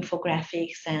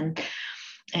infographics and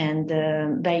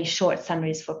very short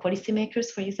summaries for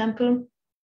policymakers, for example.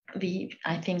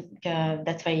 I think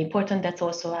that's very important. That's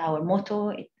also our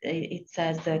motto. It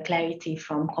says clarity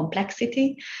from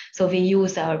complexity. So we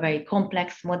use our very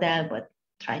complex model, but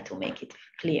try to make it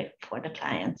clear for the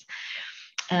clients.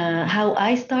 How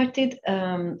I started,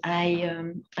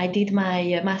 I did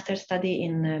my master's study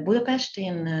in Budapest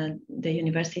in the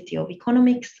University of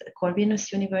Economics,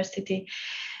 Corvinus University,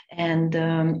 and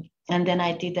And then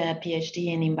I did a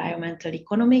PhD in environmental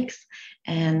economics,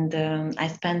 and I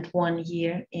spent 1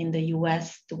 year in the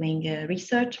US doing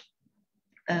research.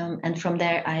 And from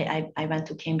there, I went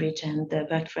to Cambridge and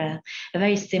worked for a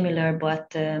very similar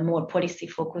but more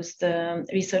policy-focused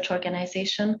research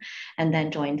organization, and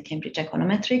then joined Cambridge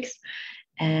Econometrics.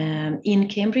 In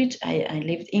Cambridge, I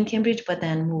lived in Cambridge, but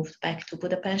then moved back to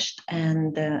Budapest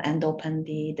and opened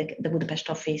the Budapest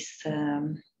office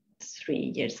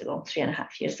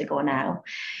 3.5 years ago now.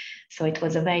 So it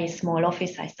was a very small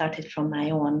office. I started from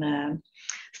my own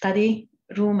study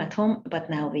room at home, but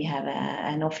now we have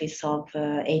an office of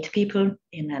 8 people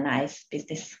in a nice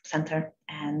business center.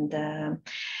 And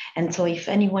so if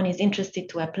anyone is interested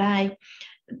to apply,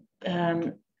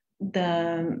 one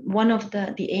of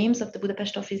the aims of the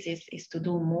Budapest office is to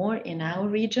do more in our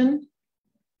region.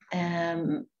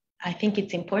 I think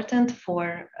it's important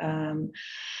for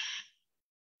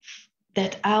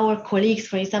that our colleagues,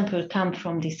 for example, come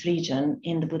from this region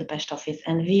in the Budapest office,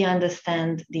 and we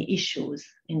understand the issues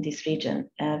in this region.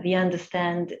 We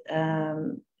understand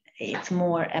it's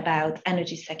more about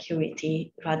energy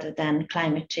security rather than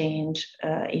climate change.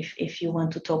 If you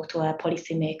want to talk to a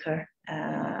policymaker,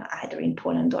 either in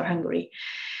Poland or Hungary.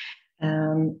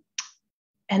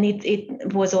 And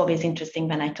it was always interesting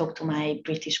when I talked to my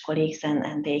British colleagues,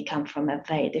 and they come from a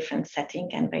very different setting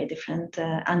and very different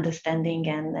understanding,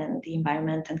 and the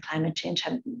environment and climate change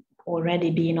have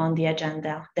already been on the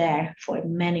agenda there for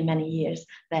many, many years,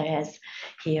 whereas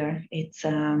here it's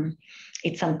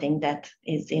something that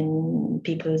is in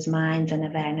people's minds and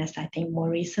awareness, I think, more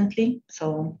recently.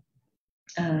 So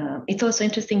it's also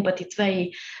interesting, but it's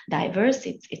very diverse.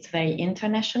 It's very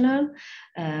international.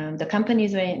 The company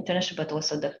is very international, but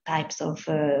also the types of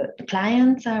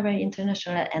clients are very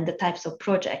international, and the types of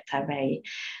projects are very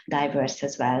diverse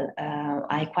as well.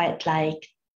 I quite like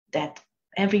that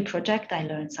every project I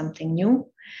learn something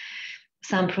new.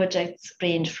 Some projects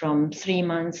range from 3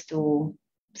 months to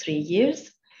 3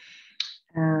 years.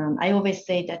 I always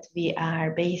say that we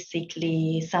are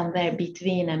basically somewhere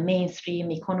between a mainstream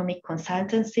economic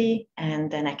consultancy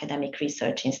and an academic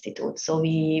research institute. So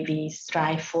we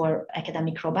strive for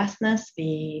academic robustness.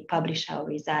 We publish our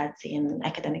results in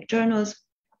academic journals,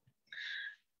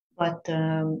 but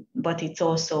it's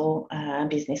also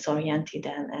business oriented,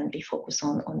 and we focus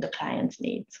on the client's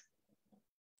needs.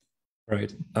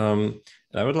 Right.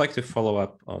 I would like to follow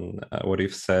up on what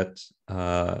you've said.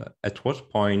 At what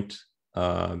point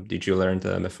did you learn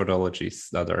the methodologies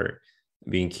that are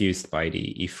being used by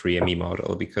the E3ME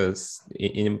model? Because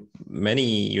in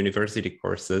many university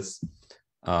courses,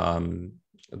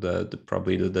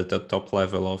 probably the top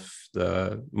level of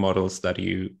the models that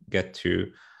you get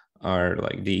to are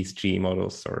like the ESG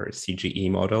models or CGE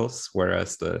models,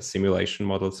 whereas the simulation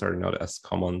models are not as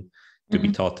common to be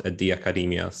taught at the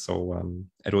academia. So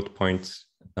at what point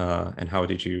and how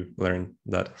did you learn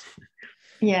that?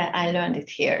 Yeah, I learned it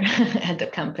here at the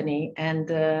company, and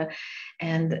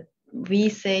we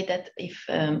say that if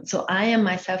so, I am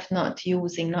myself not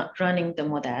running the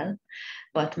model,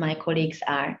 but my colleagues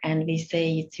are, and we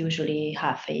say it's usually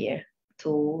half a year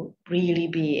to really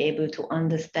be able to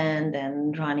understand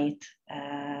and run it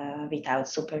without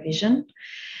supervision.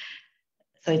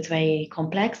 So it's very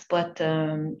complex, but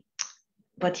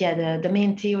yeah, the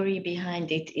main theory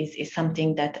behind it is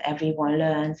something that everyone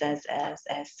learns as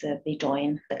we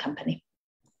join the company.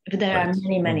 There are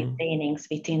many trainings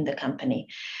within the company,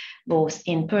 both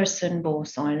in person,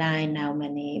 both online. Now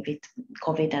many, with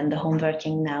COVID and the home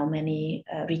working, now many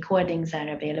recordings are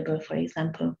available, for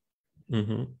example.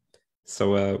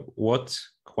 So what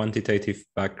quantitative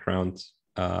background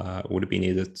would be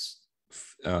needed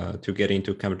to get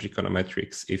into Cambridge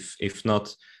Econometrics? If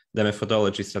not the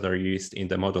methodologies that are used in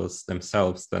the models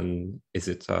themselves, then is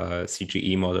it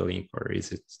CGE modeling, or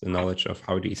is it the knowledge of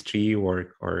how these G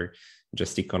work, or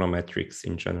just econometrics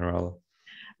in general?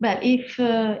 Well, if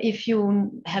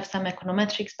you have some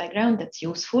econometrics background, that's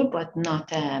useful, but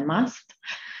not a must.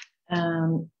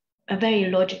 A very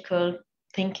logical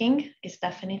thinking is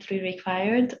definitely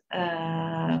required.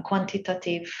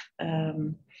 Quantitative,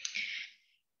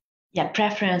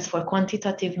 preference for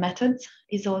quantitative methods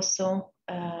is also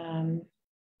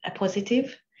a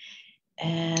positive.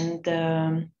 And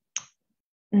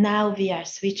now we are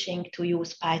switching to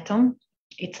use Python.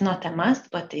 It's not a must,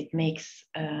 but it makes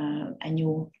a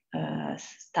new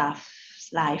staff's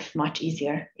life much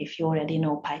easier if you already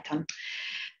know Python.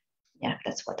 Yeah,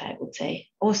 that's what I would say.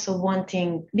 Also,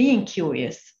 being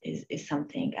curious is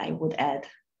something I would add.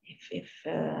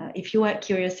 If you are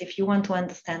curious, if you want to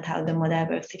understand how the model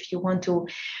works, if you want to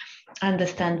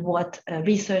understand what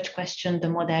research question the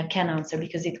model can answer,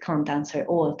 because it can't answer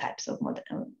all types of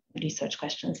research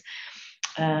questions.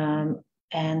 And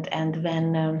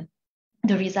when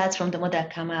the results from the model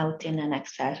come out in an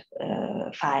Excel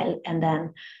file, and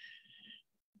then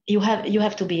you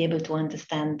have to be able to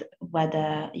understand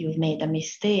whether you've made a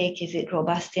mistake. Is it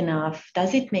robust enough?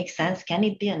 Does it make sense? Can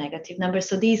it be a negative number?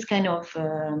 So these kind of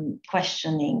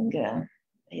questioning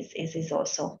is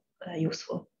also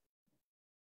useful.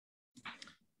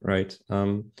 Right.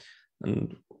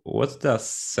 And what does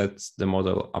set the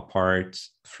model apart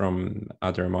from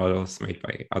other models made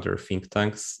by other think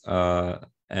tanks?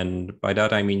 And by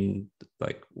that, I mean,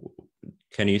 like,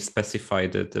 can you specify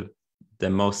the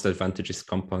most advantageous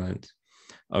component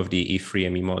of the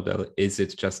E3ME model? Is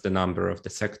it just the number of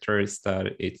the sectors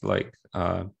that it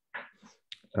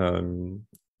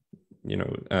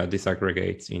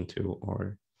disaggregates into,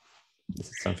 or is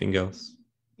it something else?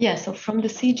 Yeah, so from the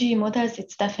CGE models,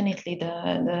 it's definitely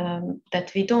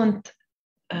that we don't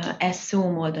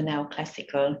assume all the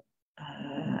neoclassical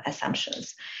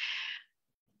assumptions.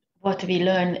 What we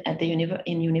learn at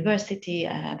in university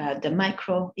about the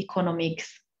microeconomics,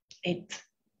 it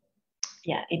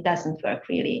doesn't work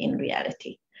really in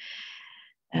reality,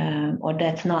 or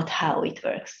that's not how it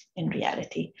works in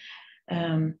reality.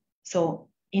 So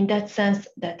in that sense,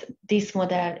 that this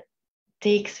model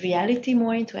takes reality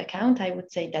more into account, I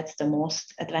would say that's the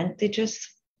most advantageous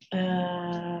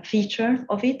feature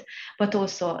of it. But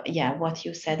also, what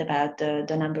you said about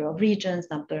the number of regions,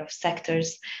 number of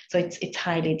sectors, so it's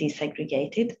highly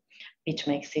disaggregated, which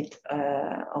makes it,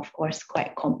 of course,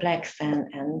 quite complex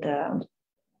and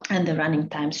the running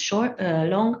times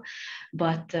long.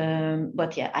 But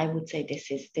I would say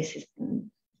this is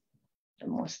the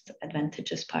most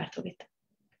advantageous part of it.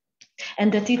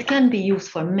 And that it can be used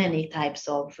for many types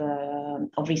of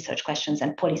research questions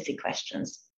and policy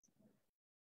questions.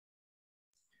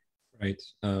 Right.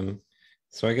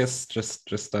 So I guess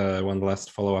just one last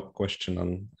follow-up question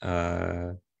on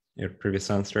your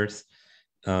previous answers.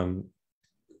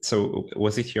 So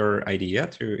was it your idea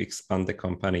to expand the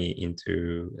company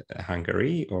into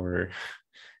Hungary, or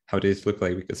how did it look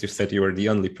like? Because you said you were the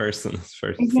only person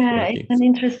first. Yeah, it's an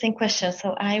interesting question.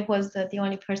 So I was the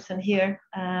only person here,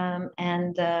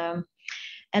 and then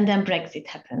Brexit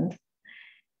happened,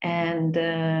 and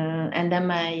then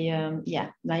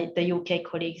the UK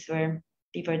colleagues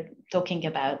we were talking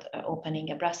about opening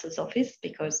a Brussels office,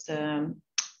 because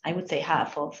I would say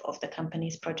half of the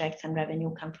company's projects and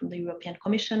revenue come from the European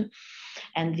Commission,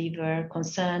 and we were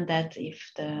concerned that if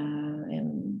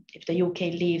the UK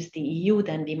leaves the EU,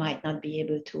 then we might not be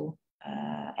able to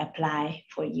apply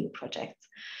for EU projects.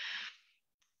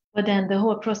 But then the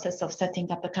whole process of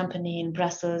setting up a company in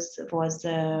Brussels was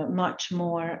much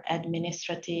more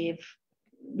administrative,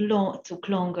 took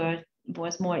longer,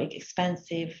 was more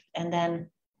expensive, and then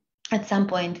at some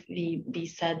point we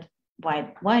said,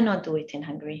 why not do it in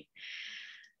Hungary?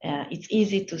 It's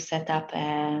easy to set up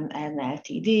an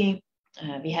LTD.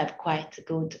 We have quite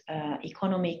good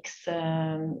economics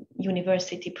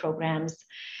university programs.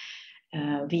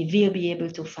 We will be able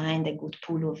to find a good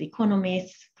pool of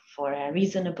economists for a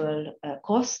reasonable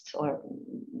cost, or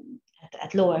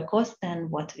at lower cost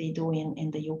than what we do in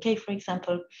the UK, for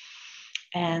example.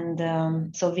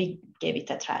 And so we gave it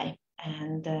a try,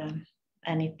 and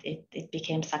it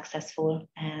became successful.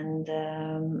 And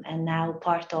now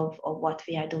part of what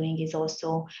we are doing is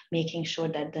also making sure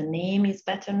that the name is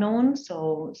better known.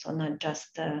 So not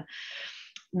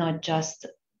just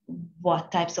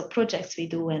what types of projects we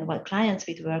do and what clients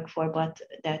we work for, but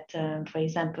that, for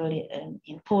example,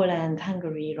 in Poland,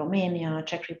 Hungary, Romania,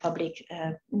 Czech Republic,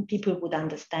 people would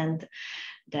understand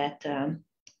that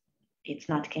it's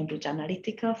not Cambridge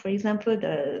Analytica, for example.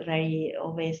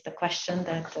 Always the question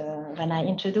that when I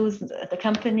introduced the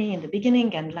company in the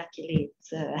beginning, and luckily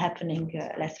it's happening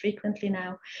less frequently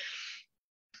now.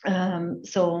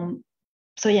 So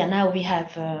now we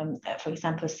have, for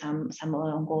example, some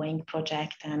ongoing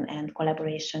project and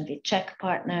collaboration with Czech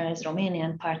partners,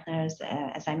 Romanian partners.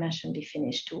 As I mentioned, we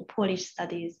finished 2 Polish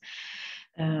studies.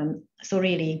 So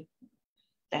really,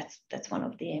 that's one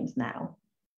of the aims now.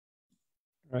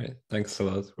 Right. Thanks a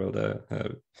lot. Well,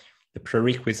 the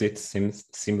prerequisites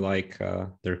seem like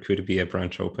there could be a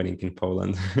branch opening in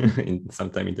Poland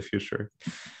sometime in the future.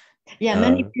 Yeah,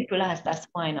 many people asked us,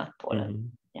 why not Poland? Mm-hmm.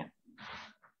 Yeah.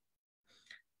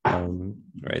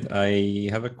 Right. I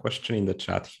have a question in the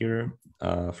chat here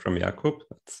from Jakub.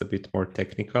 It's a bit more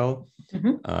technical.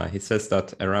 Mm-hmm. He says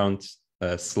that around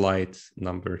slide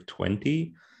number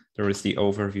 20, there is the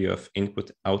overview of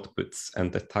input outputs, and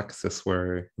the taxes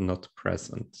were not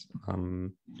present.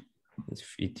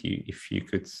 If you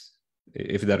could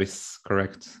if that is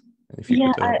correct, if you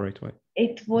could elaborate why.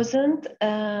 It wasn't.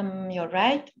 You're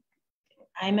right.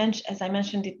 As I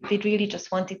mentioned, we really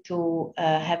just wanted to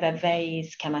have a very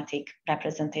schematic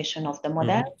representation of the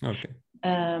model. Okay.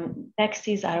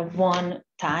 Taxes are one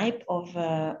type of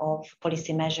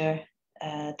policy measure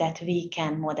that we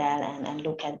can model and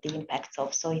look at the impacts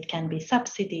of. So it can be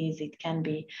subsidies, it can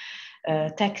be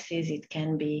taxes, it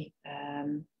can be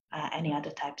any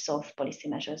other types of policy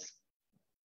measures.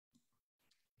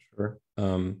 Sure.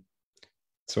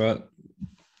 So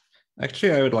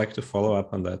actually, I would like to follow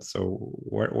up on that. So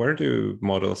where do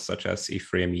models such as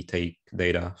IFREMI take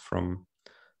data from?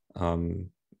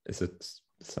 Is it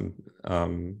some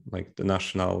like the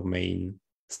national main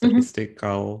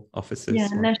statistical offices? Yeah,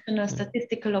 national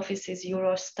statistical offices,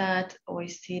 Eurostat,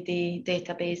 OECD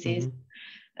databases,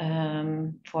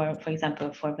 for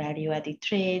example, for value-added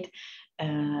trade,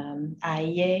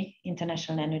 IEA,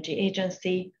 International Energy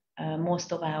Agency.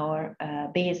 Most of our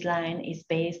baseline is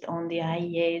based on the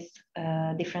IEA's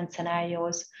different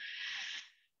scenarios.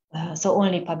 So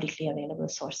only publicly available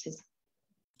sources.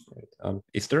 Right.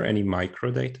 Is there any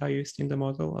micro data used in the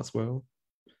model as well?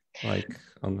 Like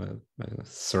on a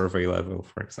survey level,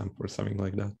 for example, or something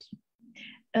like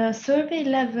that? Survey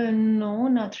level, no,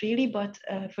 not really, but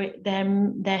for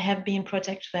them, there have been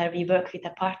projects where we work with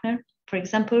a partner. For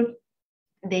example,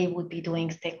 they would be doing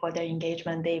stakeholder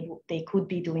engagement, they could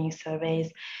be doing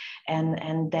surveys,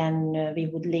 and then we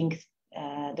would link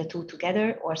the two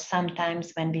together. Or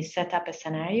sometimes when we set up a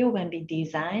scenario, when we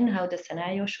design how the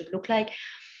scenario should look like,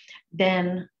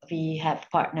 then we have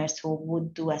partners who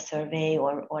would do a survey,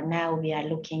 or now we are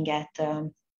looking at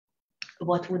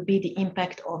what would be the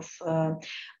impact of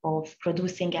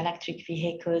producing electric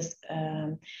vehicles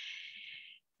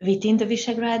within the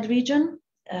Visegrad region,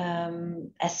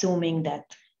 assuming that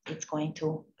it's going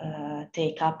to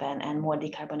take up and more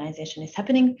decarbonization is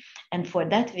happening. And for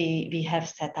that, we have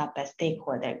set up a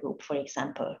stakeholder group, for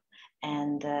example,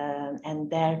 and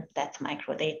there that's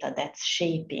microdata that's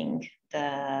shaping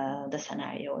the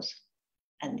scenarios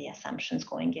and the assumptions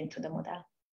going into the model.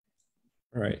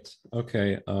 Right.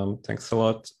 Okay. Thanks a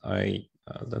lot. I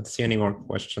don't see any more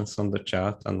questions on the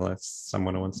chat unless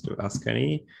someone wants to ask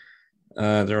any.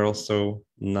 There are also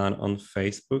none on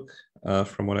Facebook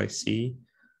from what I see.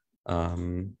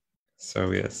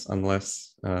 So yes,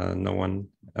 unless no one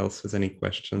else has any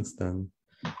questions, then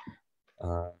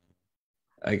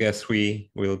I guess we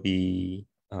will be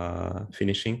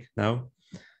finishing now.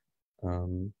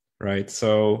 Right.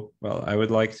 So, well, I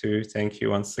would like to thank you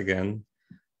once again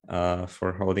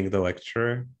for holding the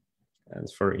lecture and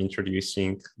for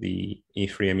introducing the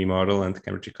IFREMI model and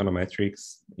Cambridge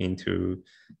econometrics into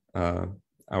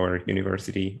our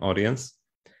university audience.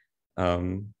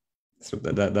 So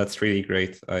that's really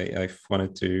great. I've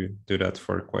wanted to do that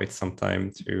for quite some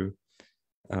time to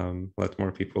let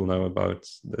more people know about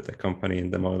the company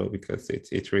and the model, because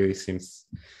it really seems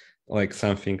like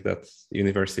something that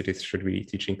universities should be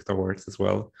teaching towards as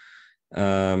well.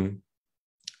 So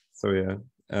yeah.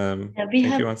 We thank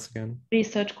have you once again.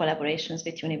 Research collaborations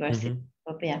with universities.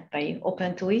 So yeah, very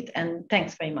open to it. And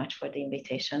thanks very much for the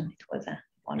invitation. It was an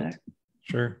honor.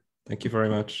 Sure. Thank you very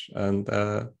much. And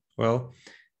well,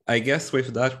 I guess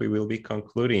with that, we will be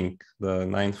concluding the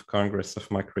 9th Congress of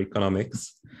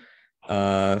Macroeconomics.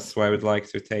 So I would like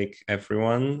to thank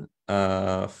everyone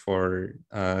for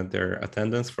their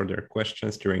attendance, for their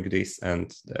questions during this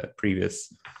and the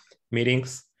previous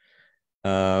meetings.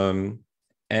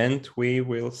 And we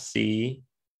will see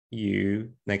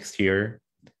you next year,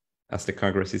 as the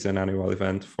Congress is an annual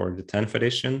event for the 10th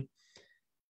edition.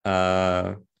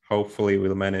 Hopefully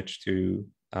we'll manage to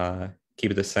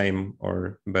keep the same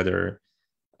or better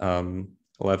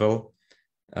level.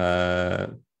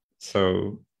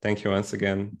 So thank you once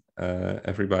again,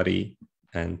 everybody.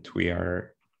 And we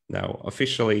are now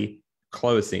officially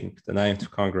closing the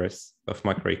 9th Congress of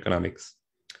Macroeconomics.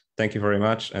 Thank you very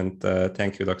much. And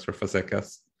thank you, Dr.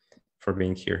 Fazekas, for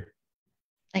being here.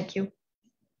 Thank you.